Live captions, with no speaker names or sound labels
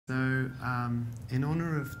in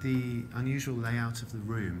honor of the unusual layout of the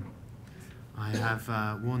room, I have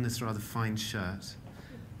worn this rather fine shirt,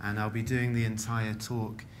 and I'll be doing the entire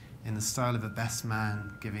talk in the style of a best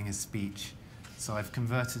man giving a speech. So I've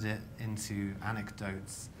converted it into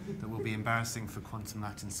anecdotes that will be embarrassing for quantum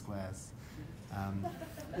Latin squares.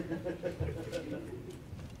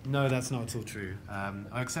 No, that's not at all true.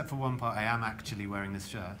 Except for one part, I am actually wearing this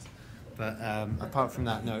shirt. But apart from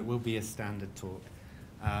that, no, it will be a standard talk.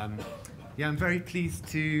 Yeah, I'm very pleased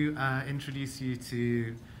to introduce you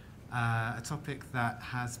to a topic that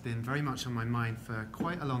has been very much on my mind for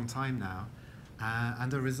quite a long time now,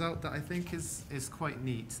 and a result that I think is quite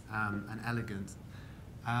neat and elegant.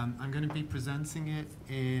 I'm going to be presenting it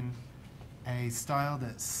in a style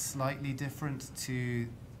that's slightly different to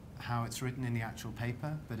how it's written in the actual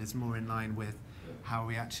paper, but is more in line with how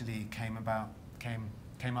we actually came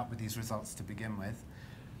up with these results to begin with.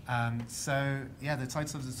 So yeah, the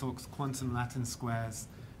title of the talk is Quantum Latin Squares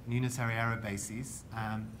and Unitary Error Bases,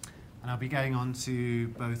 and I'll be going on to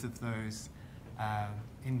both of those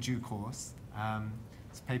in due course.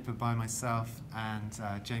 It's a paper by myself and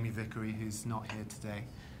Jamie Vicary, who's not here today,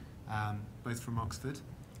 both from Oxford,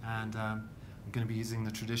 and I'm going to be using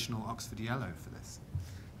the traditional Oxford yellow for this.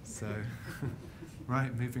 So,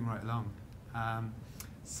 right, moving right along. I'll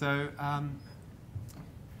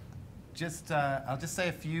just say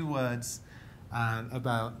a few words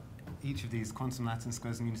about each of these quantum Latin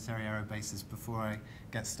squares and unitary error bases before I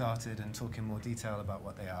get started and talk in more detail about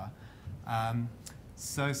what they are.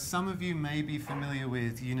 So some of you may be familiar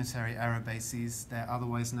with unitary error bases. They're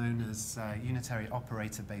otherwise known as unitary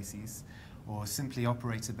operator bases, or simply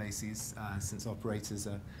operator bases, since operators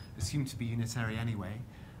are assumed to be unitary anyway.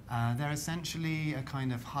 They're essentially a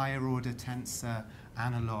kind of higher order tensor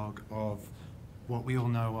analog of what we all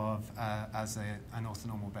know of as an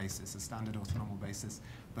orthonormal basis, a standard orthonormal basis,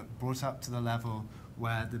 but brought up to the level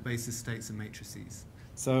where the basis states are matrices.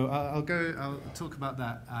 So I'll talk about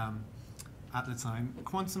that at the time.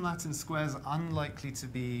 Quantum Latin squares are unlikely to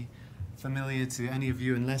be familiar to any of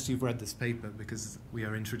you unless you've read this paper, because we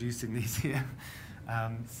are introducing these here.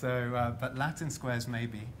 But Latin squares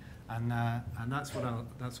maybe, and that's what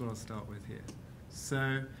I'll start with here.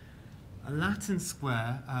 So a Latin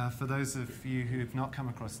square, for those of you who have not come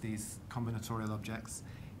across these combinatorial objects,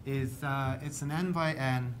 is it's an n by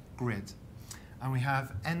n grid, and we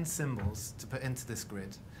have n symbols to put into this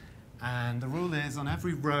grid. And the rule is, on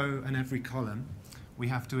every row and every column, we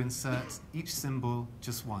have to insert each symbol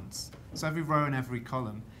just once. So every row and every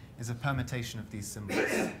column is a permutation of these symbols.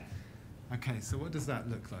 Okay, so what does that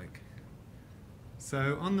look like?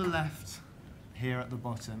 So on the left, here at the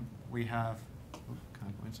bottom, we have, can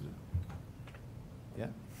I point it? Yeah,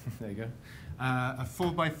 there you go. A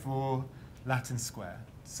 4x4 Latin square.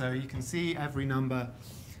 So you can see every number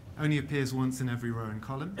only appears once in every row and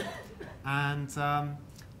column. And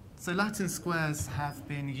so Latin squares have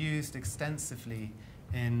been used extensively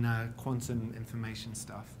in quantum information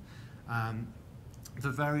stuff.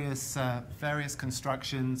 The various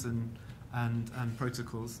constructions and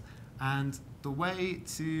protocols. And the way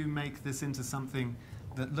to make this into something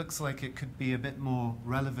that looks like it could be a bit more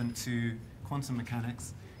relevant to quantum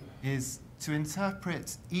mechanics is to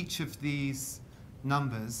interpret each of these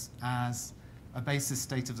numbers as a basis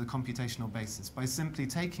state of the computational basis by simply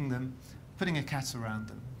taking them, putting a cat around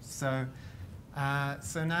them. So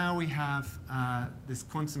now we have this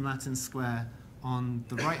quantum Latin square on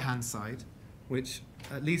the right-hand side, which,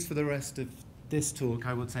 at least for the rest of this talk,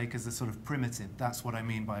 I will take as a sort of primitive. That's what I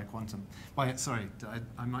mean by a quantum. Sorry,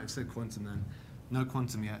 I might have said quantum then. No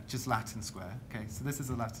quantum yet, just Latin square. Okay, so this is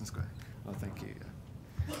a Latin square. Oh, thank you.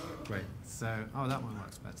 Yeah. Great. So, oh, that one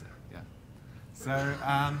works better. Yeah. So,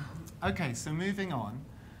 okay, so moving on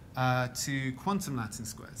to quantum Latin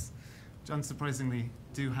squares, which unsurprisingly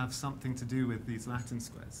do have something to do with these Latin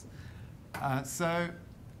squares. So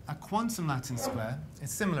a quantum Latin square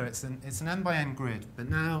is similar. It's an n by n grid, but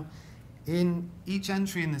now in each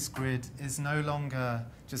entry in this grid is no longer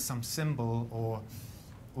just some symbol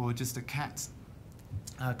or just a cat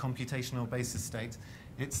computational basis state.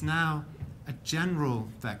 It's now a general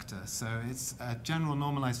vector. So it's a general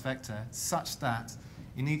normalized vector such that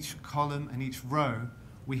in each column and each row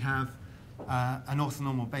we have an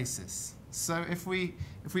orthonormal basis. So if we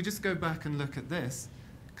just go back and look at this,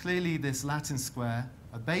 clearly this Latin square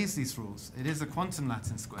obeys these rules. It is a quantum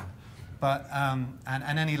Latin square, but and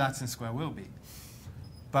any Latin square will be.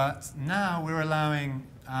 But now we're allowing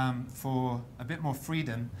for a bit more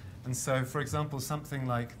freedom, and so, for example, something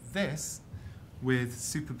like this with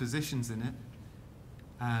superpositions in it,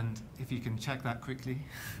 and if you can check that quickly,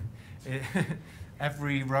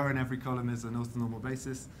 every row and every column is an orthonormal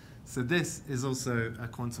basis. So this is also a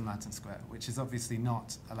quantum Latin square, which is obviously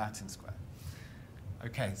not a Latin square.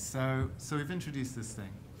 Okay, so we've introduced this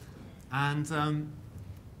thing. And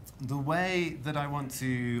the way that I want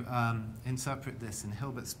to interpret this in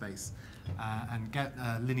Hilbert space and get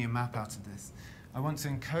a linear map out of this, I want to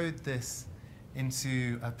encode this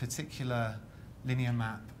into a particular linear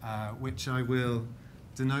map, which I will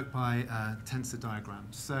denote by a tensor diagram.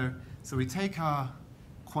 So we take our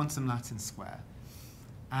quantum Latin square,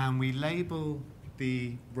 and we label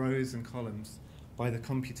the rows and columns by the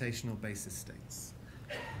computational basis states.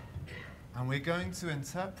 And we're going to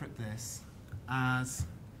interpret this as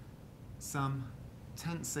some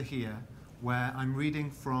tensor here, where I'm reading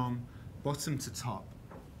from bottom to top.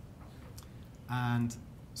 And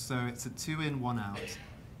so it's a 2 in, 1 out.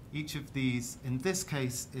 Each of these, in this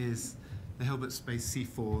case, is the Hilbert space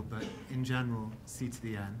C4, but in general, C to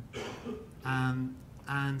the n.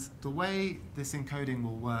 And the way this encoding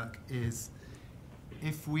will work is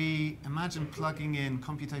if we imagine plugging in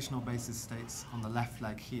computational basis states on the left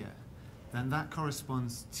leg here, then that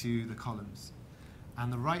corresponds to the columns.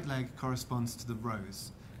 And the right leg corresponds to the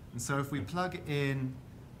rows. And so if we plug in,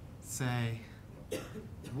 say,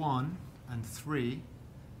 1 and 3,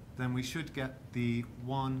 then we should get the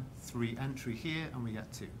 1, 3 entry here, and we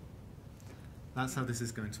get 2. That's how this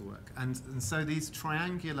is going to work. And so these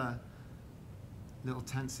triangular little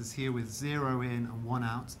tensors here with 0 in and 1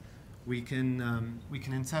 out, we can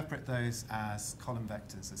interpret those as column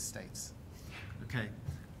vectors, as states. Okay,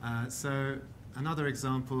 so another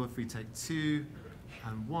example, if we take 2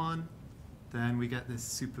 and 1, then we get this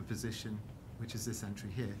superposition, which is this entry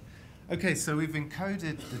here. Okay, so we've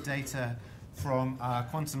encoded the data from our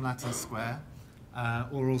quantum Latin square,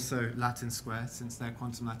 or also Latin square, since they're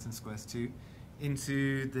quantum Latin squares too,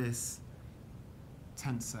 into this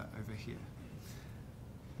tensor over here.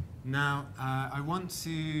 Now, I want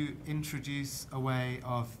to introduce a way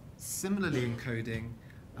of similarly encoding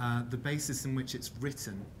the basis in which it's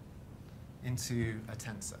written into a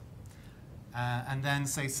tensor. And then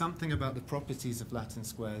say something about the properties of Latin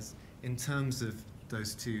squares in terms of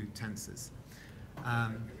those two tensors.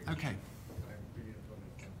 Okay.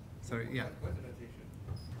 So, yeah.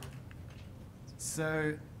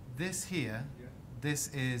 So this here, this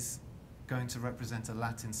is going to represent a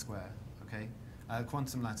Latin square, okay?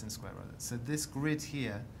 Quantum Latin square, rather. So this grid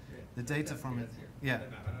here, the data from it, yeah.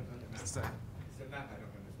 So, the map I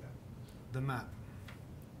don't understand. The map.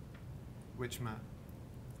 Which map?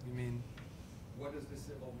 You mean? What does this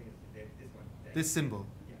symbol mean? This one. This symbol?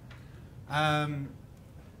 Yeah.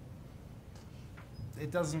 It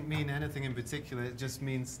doesn't mean anything in particular. It just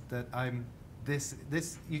means that I'm this.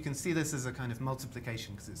 You can see this as a kind of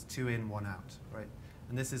multiplication because it's 2 in, 1 out, right?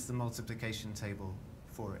 And this is the multiplication table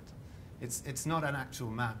for it. It's not an actual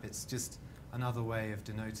map. It's just another way of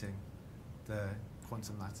denoting the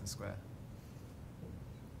quantum Latin square.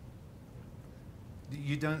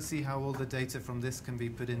 You don't see how all the data from this can be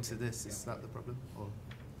put into this. Is that the problem? Or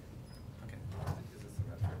okay. Is it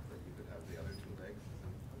symmetric that you could have the other 2 legs?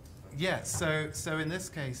 Yeah. So in this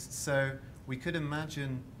case, so we could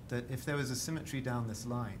imagine that if there was a symmetry down this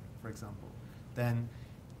line, for example, then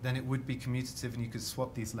it would be commutative, and you could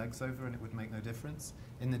swap these legs over, and it would make no difference.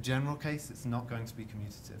 In the general case, it's not going to be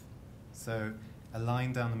commutative. So a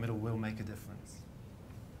line down the middle will make a difference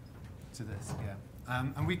to this, yeah.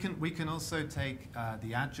 And we can also take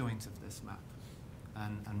the adjoint of this map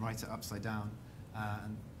and write it upside down,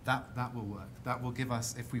 and that will work. That will give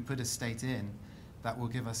us, if we put a state in, that will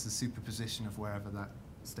give us the superposition of wherever that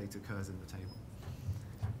state occurs in the table.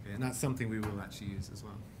 Okay, and that's something we will actually use as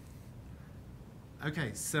well.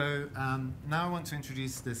 Okay, so now I want to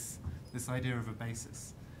introduce this idea of a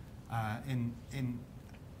basis in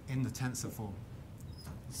the tensor form.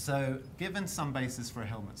 So given some basis for a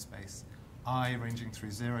Hilbert space, I ranging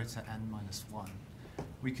through 0 to n minus 1,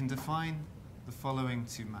 we can define the following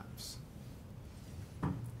 2 maps.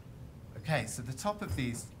 Okay, so the top of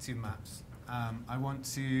these 2 maps I want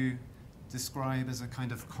to describe as a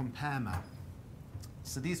kind of compare map.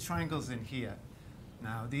 So these triangles in here,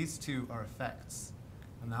 now these 2 are effects,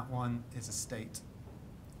 and that one is a state.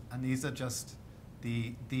 And these are just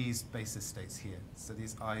these basis states here, so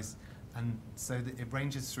these i's, and so it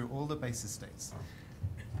ranges through all the basis states.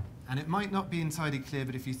 And it might not be entirely clear,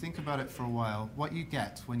 but if you think about it for a while, what you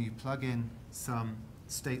get when you plug in some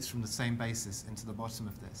states from the same basis into the bottom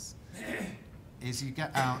of this is you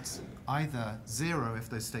get out either 0 if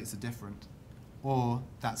those states are different, or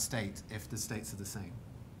that state if the states are the same.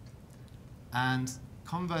 And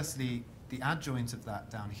conversely, the adjoint of that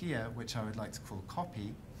down here, which I would like to call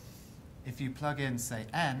copy, if you plug in, say,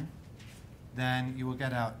 n, then you will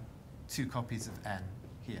get out 2 copies of n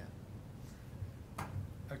here.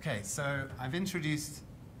 Okay, so I've introduced,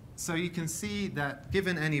 so you can see that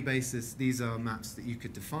given any basis, these are maps that you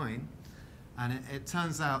could define. And it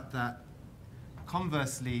turns out that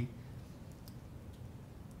conversely,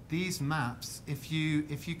 these maps, if you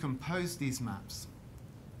compose these maps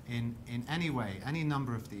in any way, any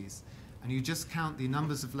number of these, and you just count the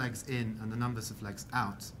numbers of legs in and the numbers of legs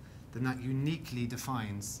out, then that uniquely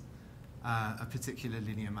defines a particular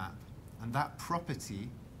linear map. And that property,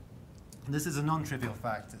 and this is a non-trivial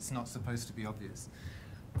fact, it's not supposed to be obvious,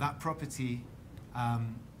 that property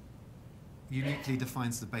uniquely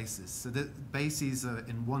defines the basis. So the bases are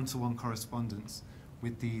in one-to-one correspondence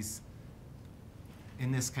with these,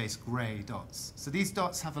 in this case, gray dots. So these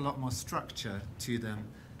dots have a lot more structure to them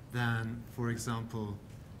than, for example,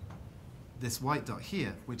 this white dot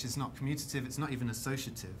here, which is not commutative, it's not even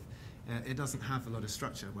associative. It doesn't have a lot of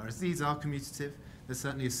structure, whereas these are commutative, they're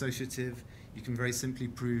certainly associative. You can very simply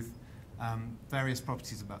prove various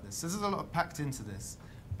properties about this. So there's a lot packed into this,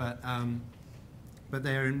 but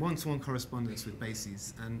they are in one-to-one correspondence with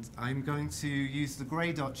bases. And I'm going to use the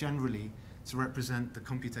gray dot generally to represent the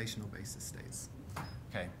computational basis states.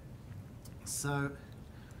 Okay. So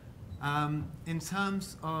in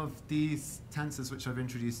terms of these tensors which I've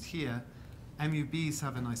introduced here, MUBs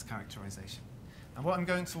have a nice characterization. And what I'm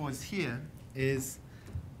going towards here is,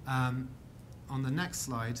 on the next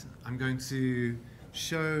slide, I'm going to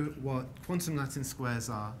show what quantum Latin squares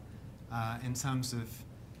are in terms of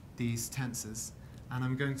these tensors. And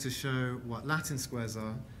I'm going to show what Latin squares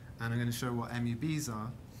are, and I'm going to show what MUBs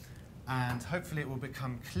are. And hopefully it will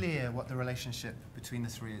become clear what the relationship between the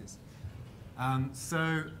 3 is.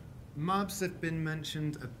 So MUBs have been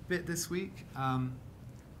mentioned a bit this week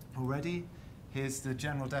already. Here's the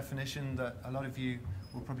general definition that a lot of you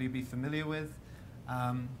will probably be familiar with.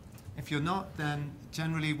 If you're not, then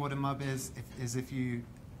generally what a MUB is if you've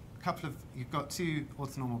got 2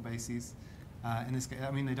 orthonormal bases. In this case,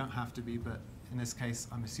 I mean, they don't have to be, but in this case,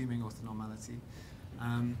 I'm assuming orthonormality.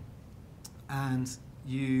 And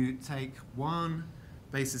you take one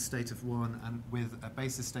basis state of one and with a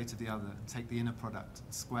basis state of the other, and take the inner product,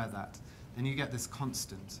 square that. Then you get this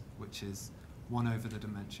constant, which is 1 over the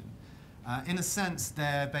dimension. In a sense,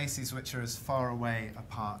 they're bases which are as far away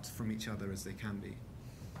apart from each other as they can be.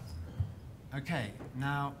 Okay,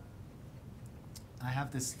 now I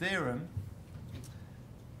have this theorem,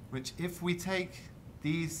 which if we take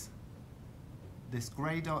this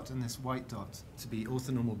gray dot and this white dot to be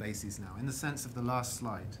orthonormal bases now, in the sense of the last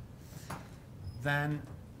slide, then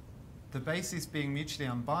the basis being mutually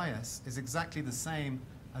unbiased is exactly the same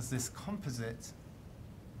as this composite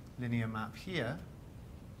linear map here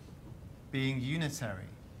being unitary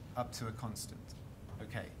up to a constant.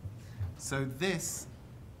 Okay, so this,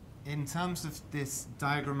 in terms of this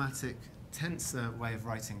diagrammatic tensor way of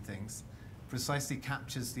writing things, precisely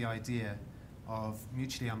captures the idea of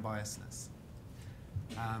mutually unbiasedness.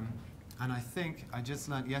 And I think I just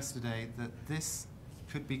learned yesterday that this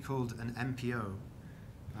could be called an MPO.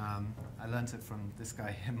 I learned it from this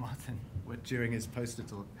guy, Martin, during his poster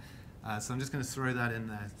talk. So I'm just going to throw that in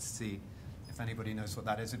there to see if anybody knows what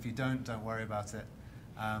that is. If you don't worry about it.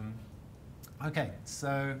 Okay,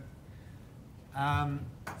 so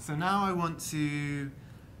now I want to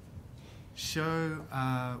show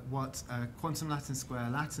what a quantum Latin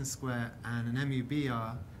square, and an MUB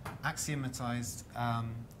are axiomatized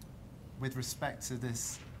with respect to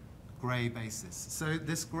this gray basis. So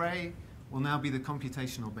this gray will now be the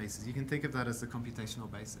computational basis. You can think of that as the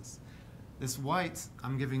computational basis. This white,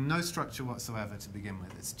 I'm giving no structure whatsoever to begin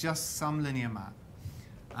with. It's just some linear map.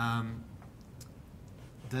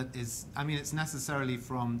 That is, I mean, it's necessarily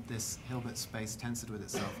from this Hilbert space tensored with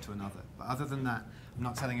itself to another. But other than that, I'm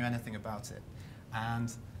not telling you anything about it.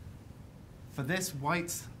 And for this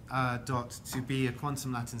white dot to be a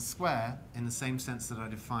quantum Latin square, in the same sense that I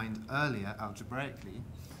defined earlier algebraically,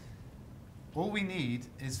 all we need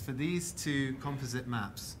is for these 2 composite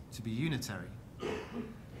maps to be unitary.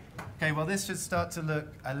 Okay, well, this should start to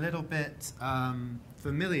look a little bit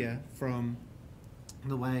familiar from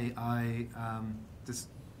the way I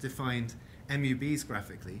defined MUBs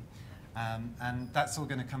graphically. And that's all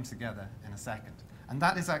going to come together in a second. And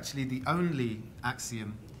that is actually the only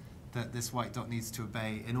axiom that this white dot needs to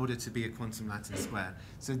obey in order to be a quantum Latin square.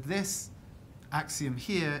 So this axiom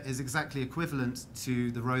here is exactly equivalent to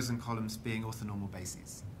the rows and columns being orthonormal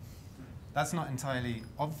bases. That's not entirely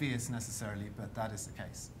obvious necessarily, but that is the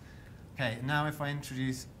case. Okay, now if I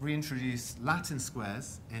reintroduce Latin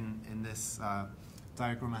squares in this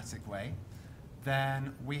diagrammatic way,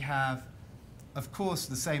 then we have, of course,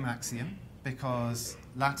 the same axiom, because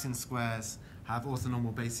Latin squares have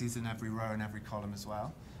orthonormal bases in every row and every column as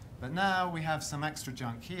well. But now we have some extra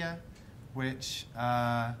junk here, which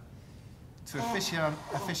to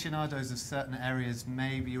aficionados of certain areas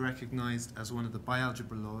may be recognized as one of the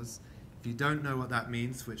bialgebra laws. If you don't know what that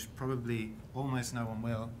means, which probably almost no one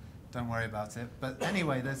will, don't worry about it. But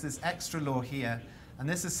anyway, there's this extra law here, and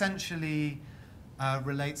this essentially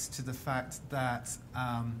relates to the fact that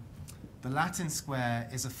the Latin square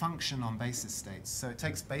is a function on basis states. So it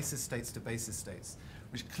takes basis states to basis states,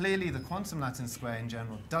 which clearly the quantum Latin square in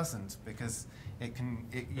general doesn't, because you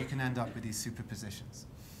can end up with these superpositions.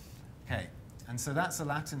 Okay, and so that's a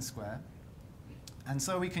Latin square. And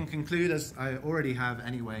so we can conclude, as I already have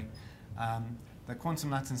anyway, that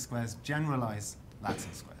quantum Latin squares generalize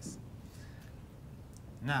Latin squares.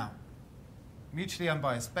 Now, mutually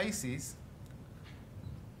unbiased bases,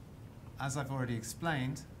 as I've already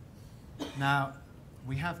explained, now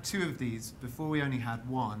we have two of these. Before we only had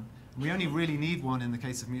one. We only really need one in the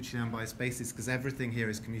case of mutually unbiased bases because everything here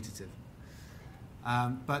is commutative.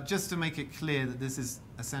 But just to make it clear that this is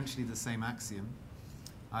essentially the same axiom,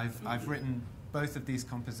 I've written both of these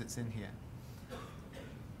composites in here.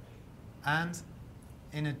 And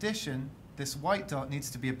in addition, this white dot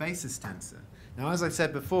needs to be a basis tensor. Now, as I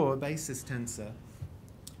said before, a basis tensor,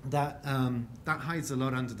 that hides a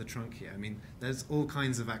lot under the trunk here. I mean, there's all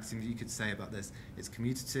kinds of axioms you could say about this. It's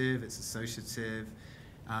commutative, it's associative.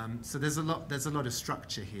 So there's a lot of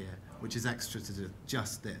structure here, which is extra to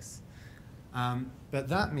just this. But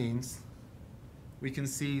that means we can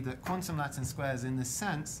see that quantum Latin squares, in this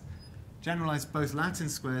sense, generalize both Latin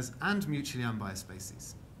squares and mutually unbiased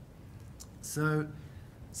bases.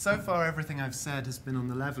 So far, everything I've said has been on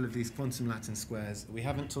the level of these quantum Latin squares. We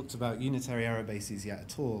haven't talked about unitary arrow bases yet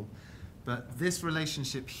at all, but this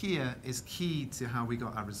relationship here is key to how we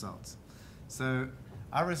got our result. So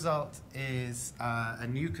our result is a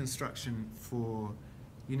new construction for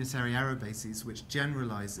unitary arrow bases, which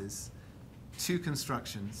generalizes two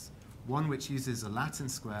constructions, one which uses a Latin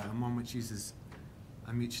square and one which uses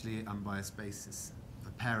a mutually unbiased basis,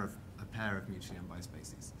 a pair of mutually unbiased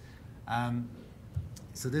bases.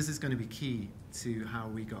 So this is going to be key to how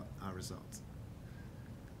we got our result.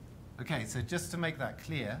 Okay, so just to make that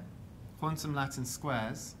clear, quantum Latin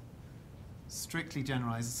squares strictly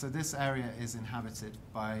generalizes. So this area is inhabited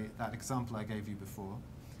by that example I gave you before.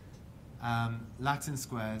 Latin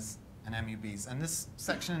squares and MUBs. And this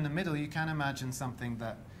section in the middle, you can imagine something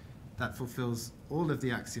that fulfills all of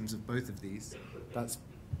the axioms of both of these. That's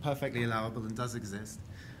perfectly allowable and does exist.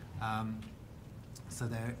 So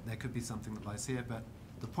there could be something that lies here, but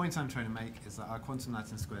the point I'm trying to make is that our quantum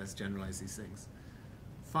Latin squares generalize these things.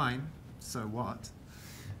 Fine, so what?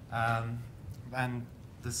 And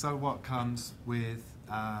the so what comes with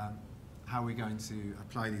how we're going to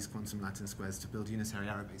apply these quantum Latin squares to build unitary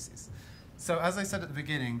arrow bases. So as I said at the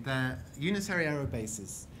beginning, the unitary arrow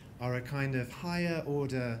bases are a kind of higher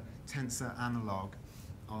order tensor analog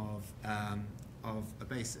of a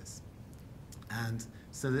basis. And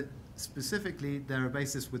so that specifically, they're a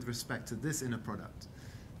basis with respect to this inner product.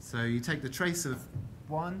 So you take the trace of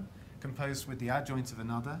one composed with the adjoint of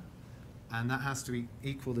another, and that has to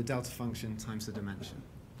equal the delta function times the dimension.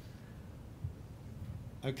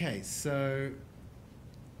 Okay, so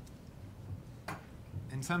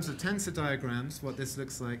in terms of tensor diagrams, what this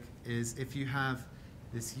looks like is if you have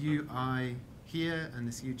this ui here and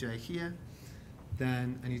this uj here,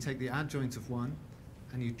 and you take the adjoint of one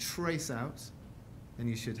and you trace out, then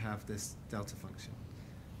you should have this delta function.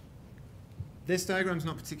 This diagram is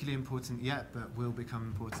not particularly important yet, but will become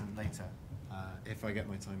important later if I get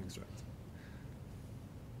my timings right.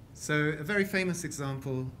 So a very famous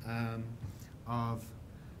example of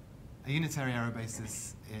a unitary arrow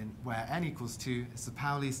basis where n equals 2 is the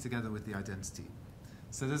Pauli's together with the identity.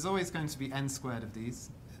 So there's always going to be n squared of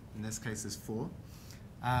these. In this case, there's 4.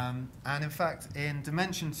 And in fact, in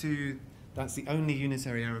dimension 2, that's the only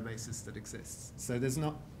unitary arrow basis that exists. So there's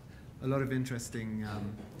not a lot of interesting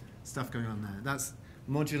stuff going on there. That's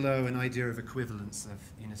modulo an idea of equivalence of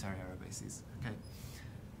unitary arrow bases. Okay.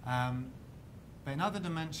 But in other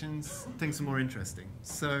dimensions, things are more interesting.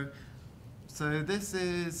 So this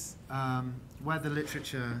is where the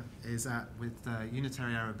literature is at with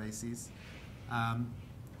unitary arrow bases.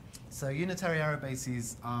 So unitary arrow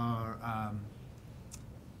bases are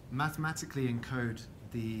mathematically encode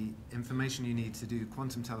the information you need to do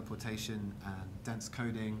quantum teleportation and dense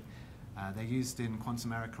coding. They're used in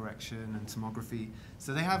quantum error correction and tomography.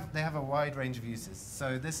 So they have a wide range of uses.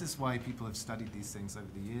 So this is why people have studied these things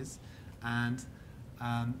over the years. And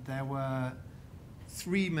there were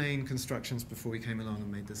 3 main constructions before we came along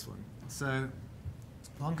and made this one. So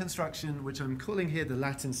One construction, which I'm calling here the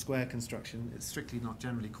Latin square construction, it's strictly not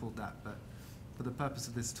generally called that, but for the purpose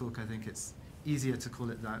of this talk, I think it's easier to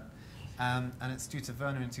call it that. And it's due to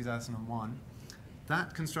Werner in 2001.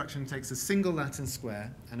 That construction takes a single Latin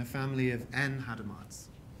square and a family of n Hadamards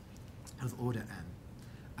of order n,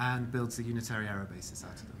 and builds a unitary error basis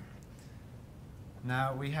out of them.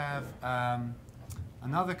 Now we have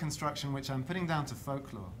another construction which I'm putting down to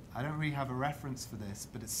folklore. I don't really have a reference for this,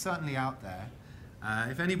 but it's certainly out there.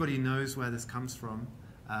 If anybody knows where this comes from,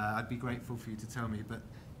 I'd be grateful for you to tell me. But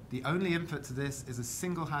the only input to this is a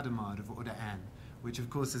single Hadamard of order n, which of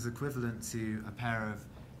course is equivalent to a pair of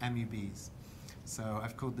MUBs. So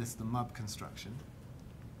I've called this the MUB construction.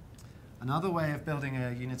 Another way of building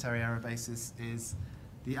a unitary error basis is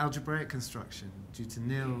the algebraic construction, due to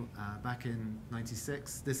Nil back in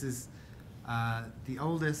 '96. This is the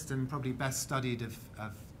oldest and probably best studied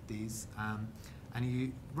of these.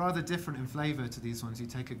 And rather different in flavor to these ones. You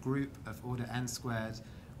take a group of order n squared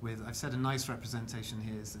with, I've said a nice representation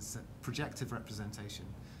here, is it's a projective representation,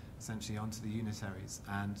 essentially, onto the unitaries.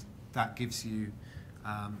 And that gives you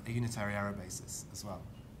a unitary error basis as well.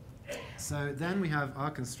 So then we have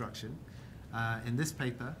our construction in this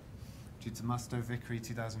paper, due to Musto, Vicary,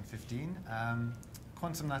 2015,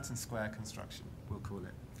 quantum Latin square construction, we'll call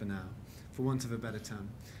it for now, for want of a better term.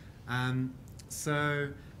 So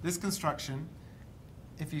this construction,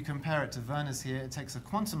 if you compare it to Werner's here, it takes a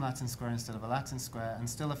quantum Latin square instead of a Latin square, and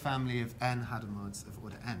still a family of n Hadamards of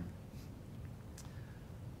order n.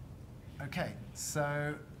 Okay,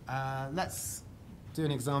 so let's do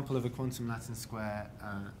an example of a quantum Latin square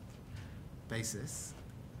basis.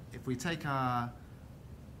 If we take our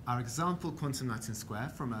example quantum Latin square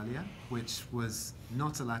from earlier, which was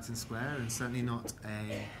not a Latin square and certainly not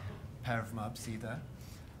a pair of MUBs either,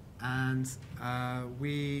 and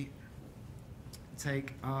we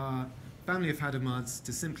take our family of Hadamards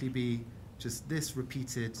to simply be just this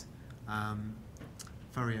repeated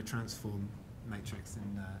Fourier transform matrix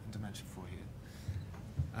in dimension 4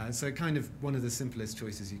 here. So kind of one of the simplest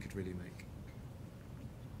choices you could really make.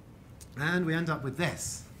 And we end up with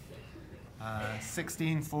this.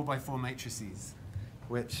 16 4x4 matrices,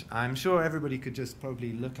 which I'm sure everybody could just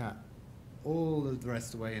probably look at all of the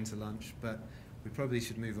rest of the way into lunch, but we probably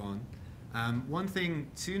should move on. One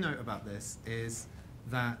thing to note about this is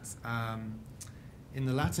that in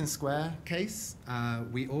the Latin square case,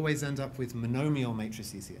 we always end up with monomial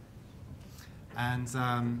matrices here. And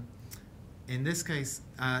in this case,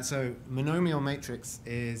 so monomial matrix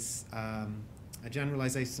is a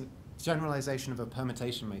generalization of a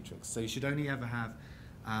permutation matrix. So you should only ever have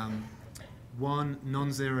one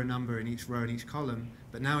non-zero number in each row and each column.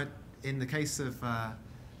 But now, in the case of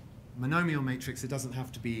monomial matrix, it doesn't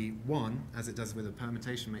have to be 1, as it does with a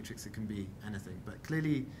permutation matrix. It can be anything. But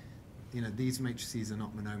clearly, these matrices are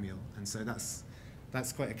not monomial. And so that's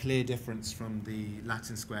quite a clear difference from the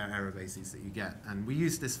Latin square error bases that you get. And we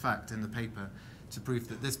use this fact in the paper to prove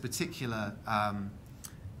that this particular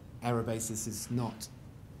error basis is not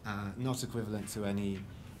equivalent to any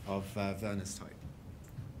of Werner's type.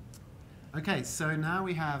 Okay, so now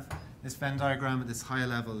we have this Venn diagram at this higher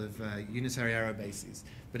level of unitary error bases.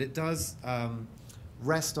 But it does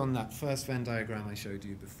rest on that first Venn diagram I showed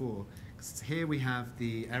you before. Here we have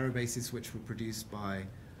the error bases which were produced by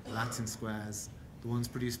Latin squares, the ones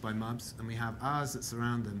produced by MUBs, and we have ours that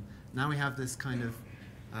surround them. Now we have this kind of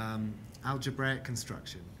algebraic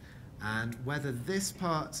construction. And whether this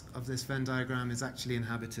part of this Venn diagram is actually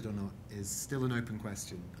inhabited or not is still an open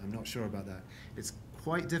question. I'm not sure about that. It's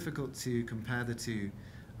quite difficult to compare the two.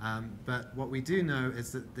 But what we do know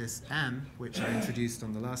is that this M, which I introduced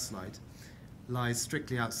on the last slide, lies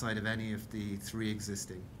strictly outside of any of the 3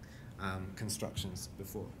 existing constructions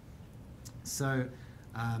before. So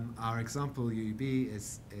our example UUB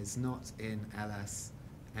is not in LS,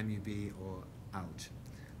 MUB, or ALG.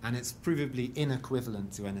 And it's provably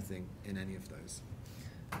inequivalent to anything in any of those.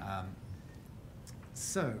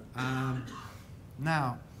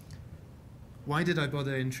 Now, why did I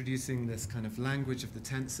bother introducing this kind of language of the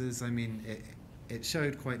tensors? I mean, it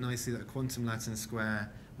showed quite nicely that a quantum Latin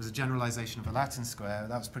square was a generalization of a Latin square.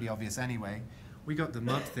 That was pretty obvious anyway. We got the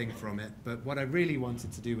MUB thing from it, but what I really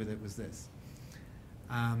wanted to do with it was this.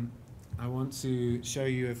 I want to show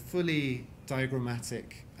you a fully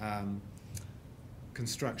diagrammatic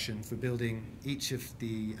construction for building each of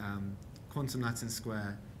the quantum Latin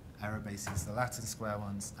square error bases, the Latin square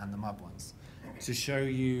ones and the MUB ones, to show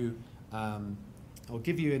you or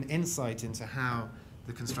give you an insight into how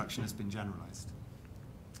the construction has been generalized.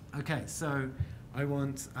 Okay, so I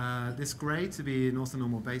want this gray to be an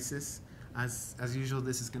orthonormal basis. As usual,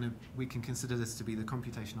 we can consider this to be the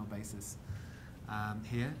computational basis.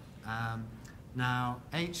 here. Now,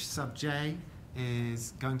 H sub j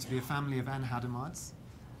is going to be a family of n Hadamards,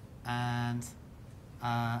 and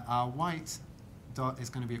our white dot is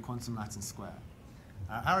going to be a quantum Latin square.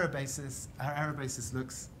 Our error basis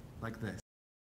looks like this.